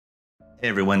Hey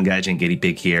everyone, Gaijin Giddy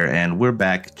Pig here, and we're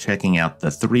back checking out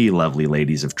the three lovely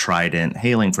ladies of TRiDENT,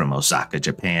 hailing from Osaka,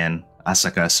 Japan,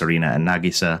 Asaka, Serena, and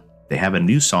Nagisa. They have a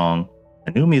new song,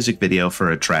 a new music video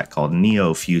for a track called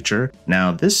Neofuture.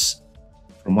 Now this,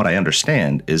 from what I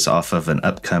understand, is off of an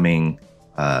upcoming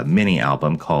mini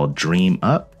album called Dream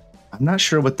Up. I'm not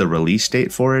sure what the release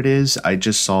date for it is. I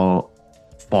just saw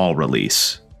fall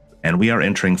release, and we are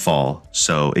entering fall,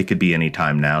 so it could be any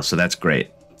time now, so that's great.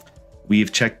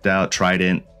 We've checked out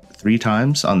TRiDENT 3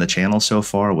 times on the channel so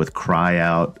far with Cry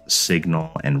Out,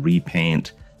 Signal, and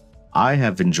Repaint. I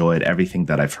have enjoyed everything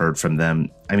that I've heard from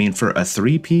them. I mean, for a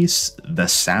 3-piece, the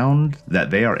sound that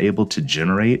they are able to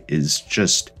generate is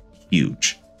just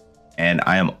huge. And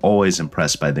I am always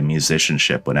impressed by the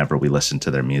musicianship whenever we listen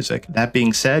to their music. That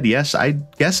being said, yes, I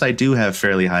guess I do have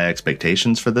fairly high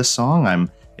expectations for this song. I'm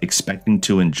expecting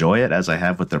to enjoy it as I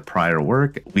have with their prior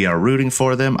work. We are rooting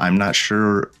for them. I'm not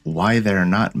sure why they're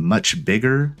not much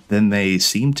bigger than they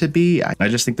seem to be. I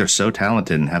just think they're so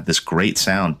talented and have this great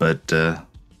sound, but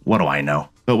what do I know?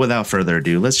 But without further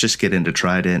ado, let's just get into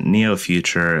TRiDENT,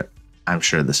 Neofuture. I'm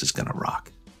sure this is gonna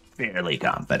rock. Fairly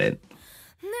confident.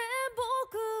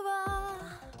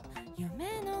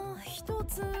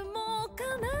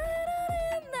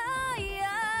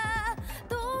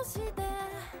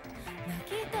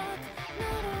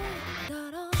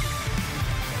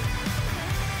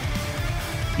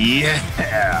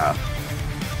 Yeah!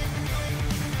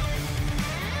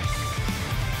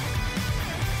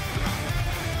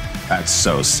 That's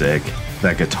so sick.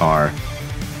 That guitar.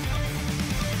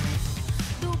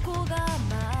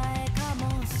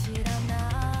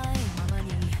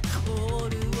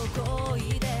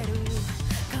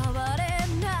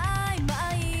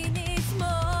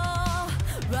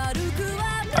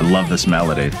 I love this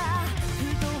melody.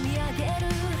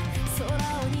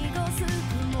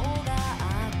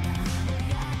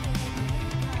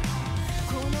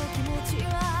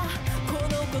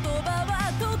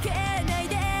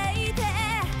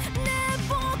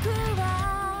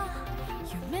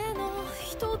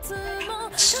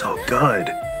 So good.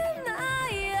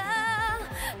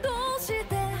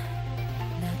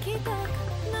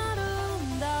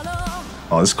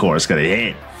 Oh, this chorus got a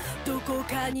hit.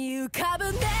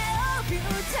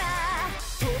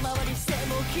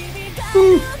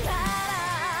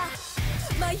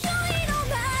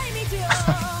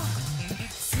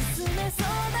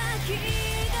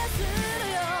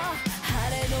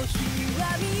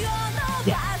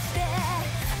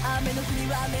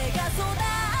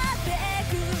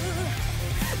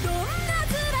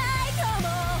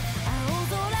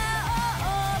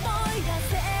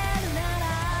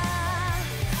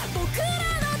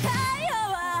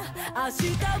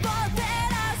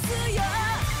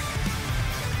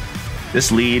 This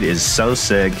lead is so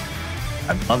sick.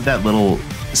 I love that little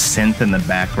synth in the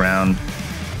background.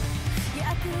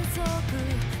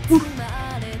 Woo.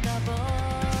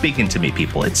 It's speaking to me,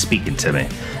 people. It's speaking to me.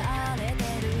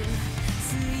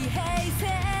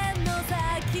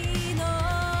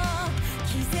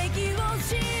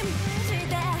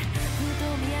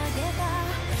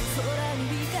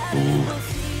 Ooh.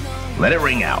 Let it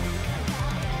ring out.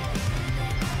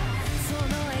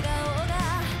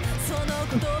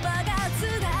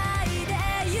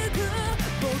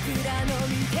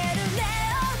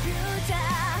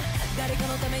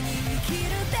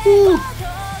 Ooh.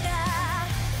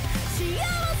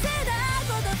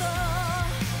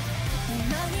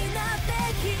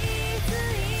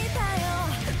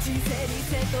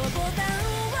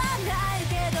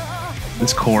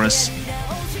 This chorus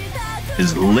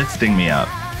is lifting me up.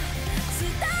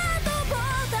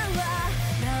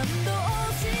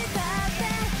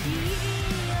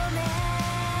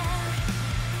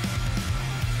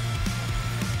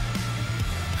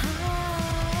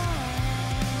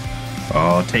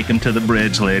 Oh, take him to the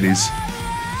bridge, ladies.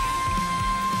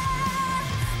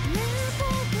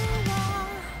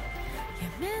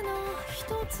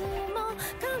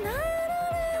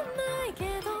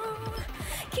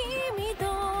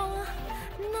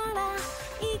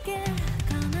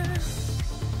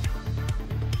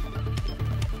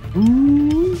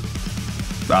 Ooh.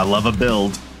 I love a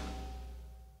build.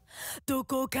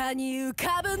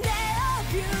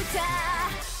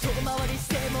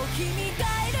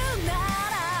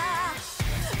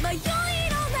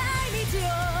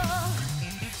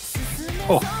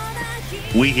 Oh,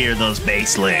 we hear those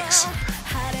bass licks.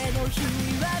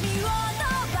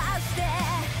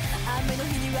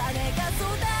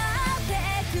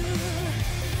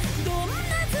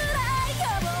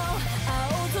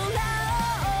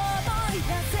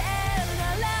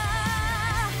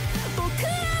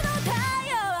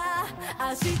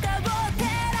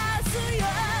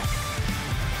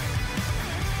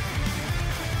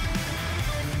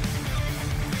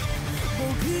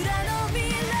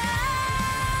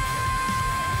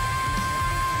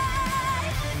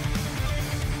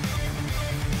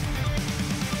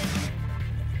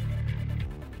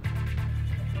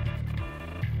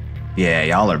 Yeah,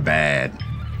 y'all are bad.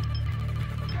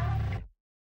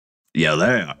 Yo,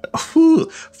 there. Whew,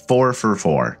 4 for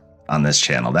 4 on this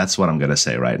channel. That's what I'm gonna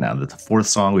say right now. The fourth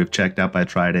song we've checked out by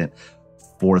TRiDENT,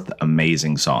 fourth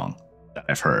amazing song that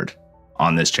I've heard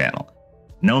on this channel.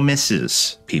 No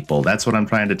misses, people. That's what I'm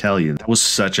trying to tell you. That was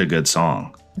such a good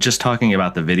song. Just talking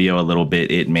about the video a little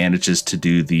bit, it manages to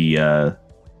do the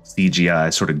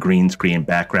CGI sort of green screen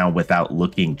background without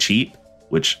looking cheap,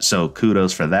 so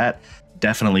kudos for that.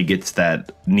 Definitely gets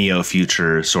that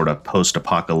neo-future sort of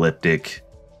post-apocalyptic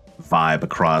vibe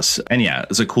across. And yeah,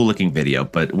 it's a cool looking video,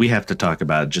 but we have to talk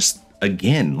about just,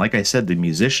 again, like I said, the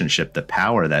musicianship, the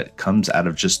power that comes out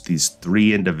of just these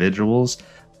 3 individuals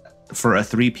for a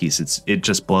 3-piece. It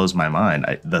just blows my mind.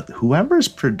 Whoever's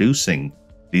producing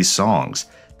these songs,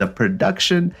 the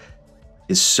production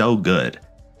is so good.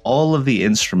 All of the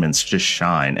instruments just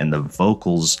shine, and the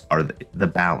vocals are the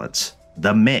balance,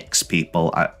 the mix,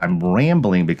 people. I'm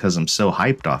rambling because I'm so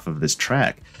hyped off of this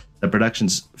track. The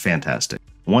production's fantastic.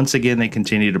 Once again, they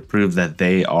continue to prove that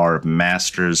they are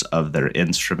masters of their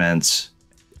instruments,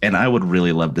 and I would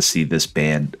really love to see this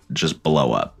band just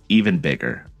blow up even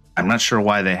bigger. I'm not sure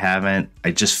why they haven't.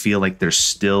 I just feel like they're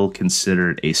still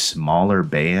considered a smaller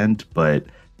band, but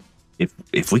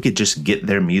if we could just get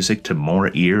their music to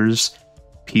more ears,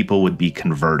 people would be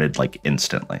converted like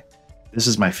instantly. This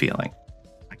is my feeling.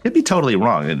 I could be totally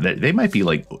wrong. They might be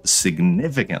like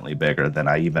significantly bigger than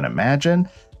I even imagined,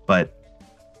 but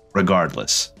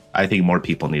regardless, I think more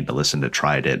people need to listen to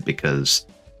TRiDENT because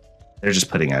they're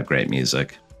just putting out great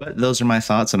music. But those are my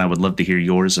thoughts, and I would love to hear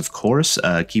yours, of course.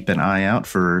 Keep an eye out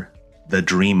for the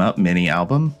Dream Up mini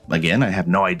album. Again, I have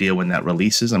no idea when that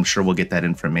releases. I'm sure we'll get that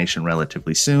information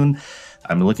relatively soon.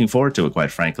 I'm looking forward to it,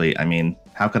 quite frankly. I mean,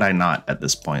 how could I not at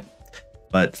this point?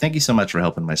 But thank you so much for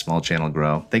helping my small channel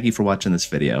grow. Thank you for watching this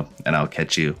video, and I'll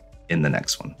catch you in the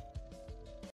next one.